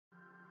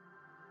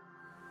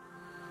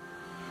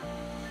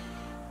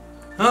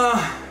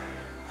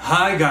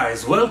Hi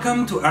guys,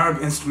 welcome to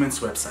Arab Instruments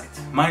website.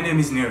 My name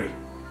is Niri,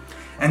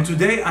 and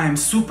today I am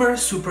super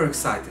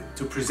excited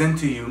to present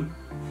to you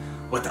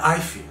what I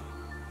feel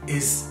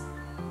is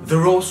the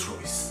Rolls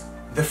Royce,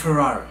 the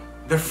Ferrari,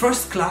 the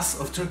first class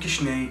of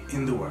Turkish Ney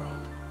in the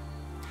world.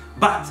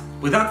 But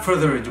without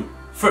further ado,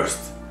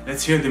 first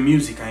let's hear the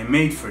music I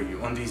made for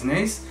you on these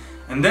Neys,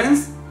 and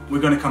then we're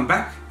gonna come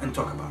back and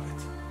talk about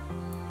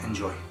it.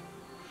 Enjoy.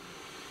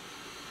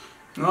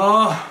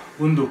 Oh,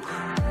 bunduk.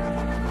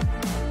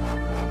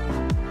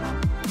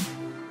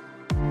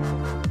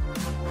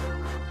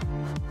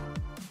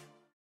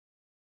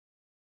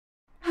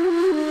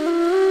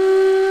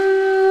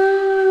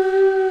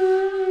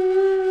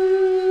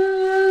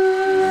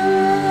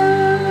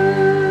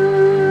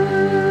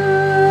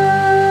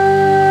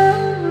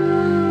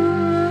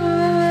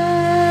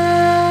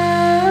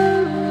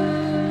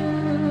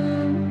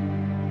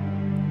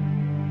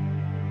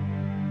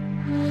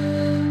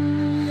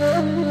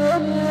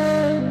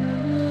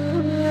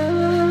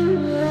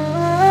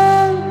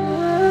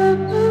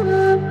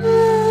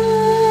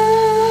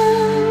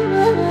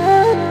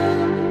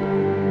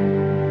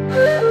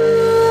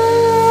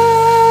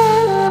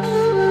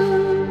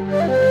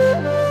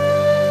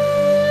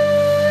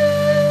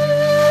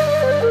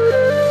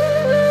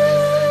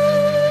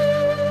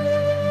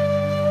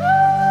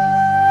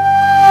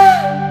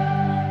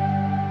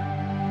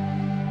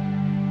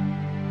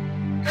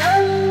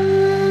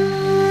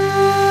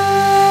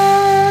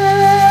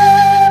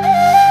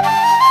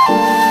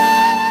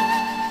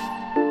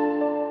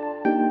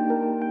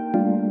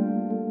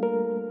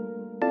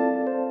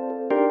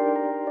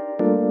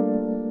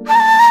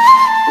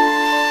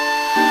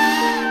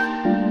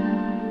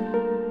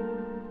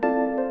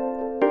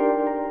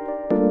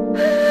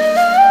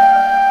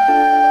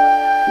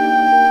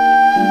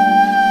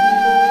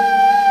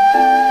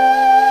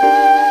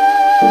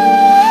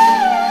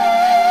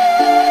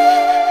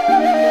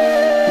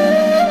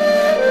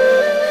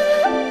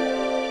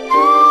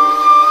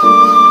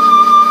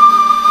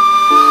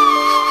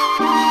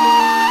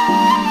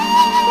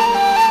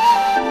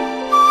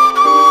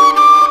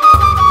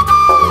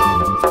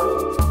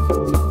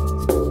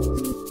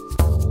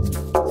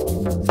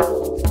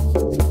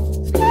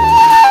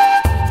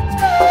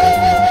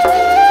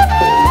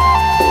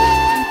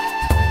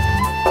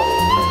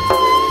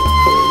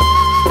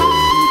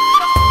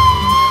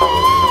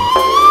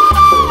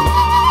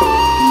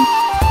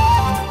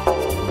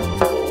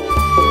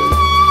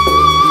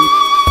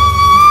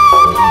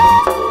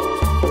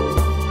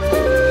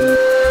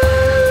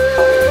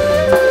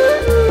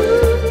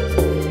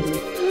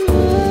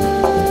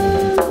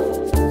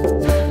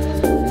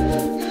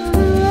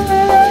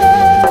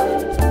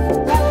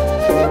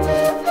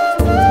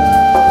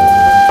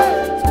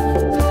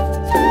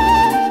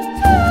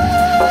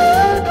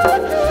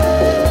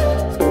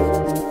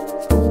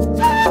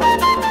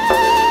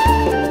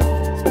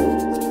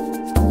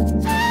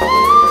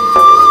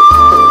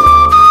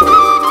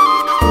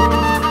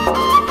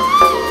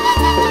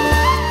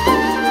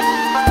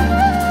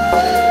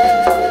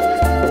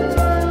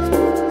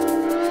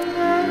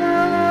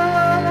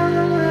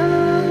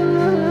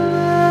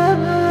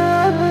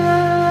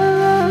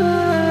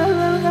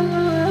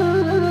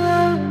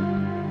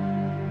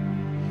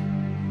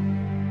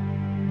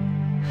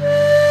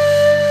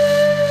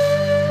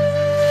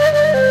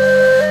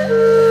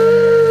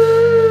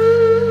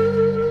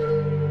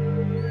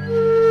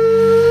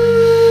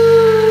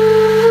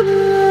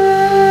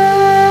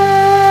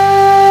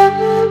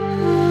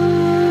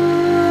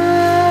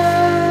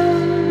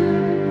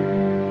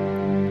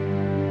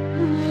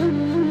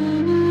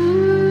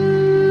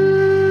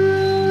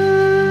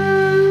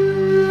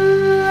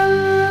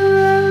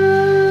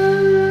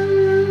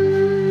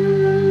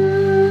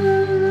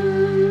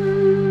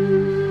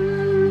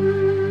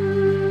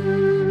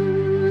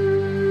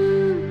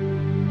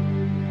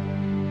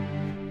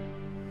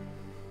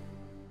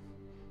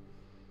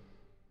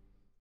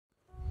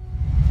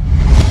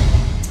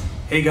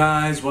 Hey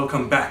guys,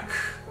 welcome back.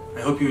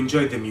 I hope you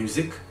enjoyed the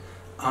music.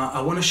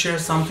 I want to share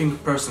something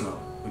personal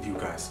with you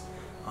guys.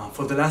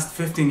 For the last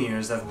 15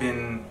 years, I've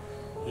been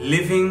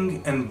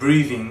living and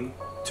breathing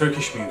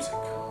Turkish music.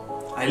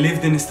 I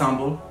lived in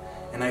Istanbul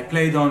and I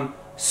played on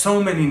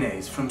so many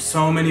Neys from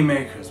so many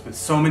makers with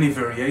so many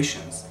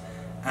variations.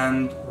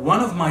 And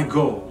one of my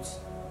goals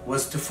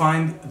was to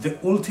find the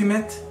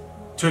ultimate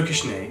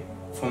Turkish Ney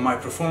for my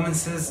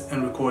performances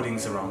and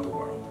recordings around the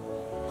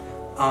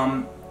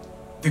world.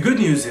 The good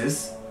news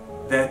is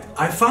that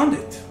I found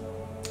it,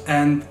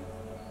 and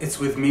it's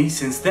with me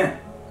since then.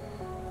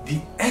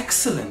 The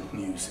excellent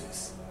news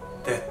is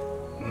that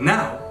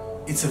now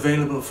it's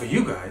available for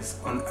you guys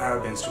on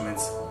Arab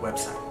Instruments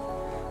website.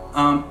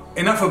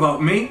 Enough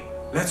about me,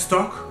 let's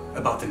talk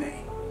about the Ney.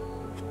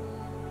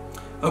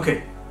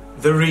 Okay,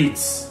 the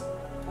reeds.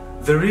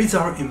 The reeds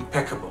are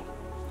impeccable.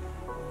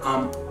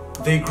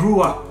 They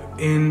grew up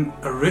in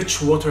a rich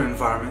water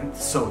environment,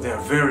 so they're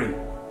very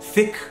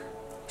thick,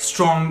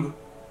 strong,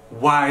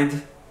 wide,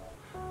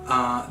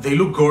 they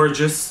look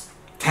gorgeous,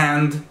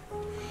 tanned,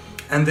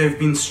 and they've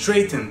been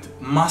straightened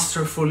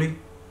masterfully,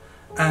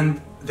 and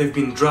they've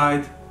been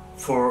dried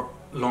for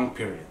long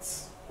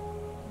periods.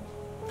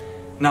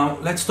 Now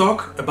let's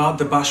talk about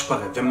the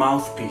bashpare, the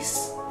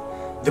mouthpiece.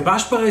 The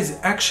bashpare is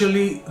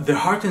actually the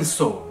heart and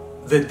soul,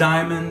 the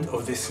diamond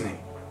of this ney.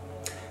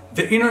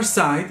 The inner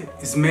side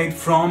is made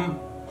from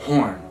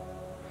horn,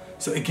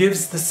 so it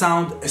gives the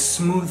sound a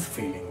smooth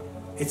feeling.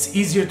 It's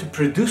easier to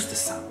produce the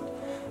sound.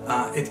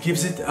 It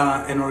gives it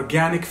an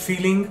organic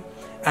feeling,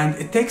 and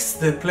it takes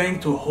the playing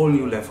to a whole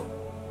new level.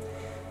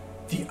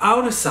 The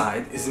outer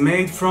side is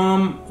made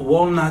from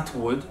walnut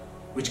wood,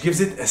 which gives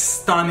it a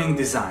stunning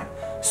design.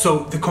 So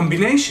the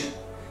combination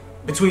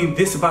between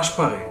this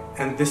bashpare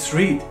and this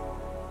reed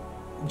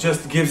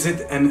just gives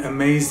it an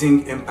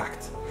amazing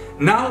impact.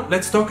 Now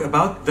let's talk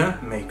about the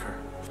maker.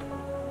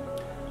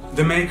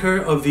 The maker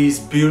of these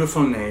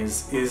beautiful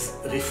neys is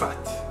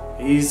Rifat.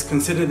 He is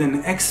considered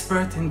an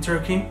expert in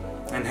Turkey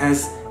and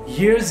has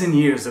years and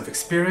years of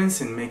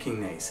experience in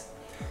making neys.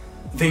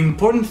 The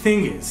important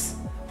thing is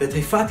that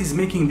Rifat is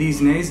making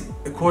these neys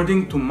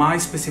according to my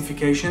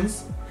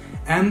specifications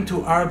and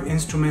to Arab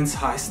Instruments'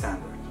 high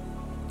standard.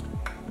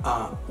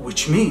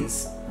 Which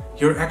means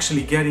you're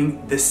actually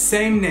getting the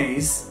same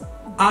neys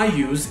I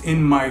use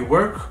in my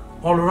work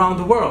all around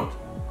the world.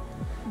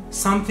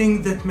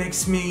 Something that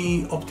makes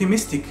me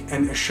optimistic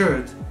and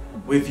assured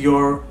with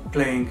your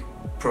playing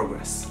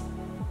progress.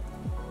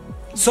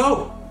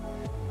 So,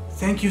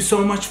 thank you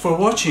so much for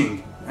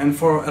watching and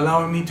for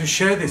allowing me to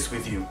share this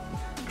with you.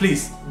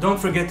 Please don't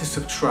forget to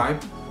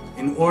subscribe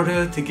in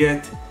order to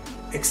get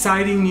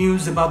exciting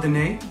news about the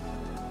ney,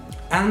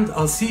 and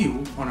I'll see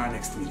you on our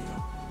next video.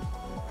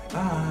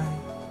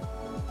 Bye.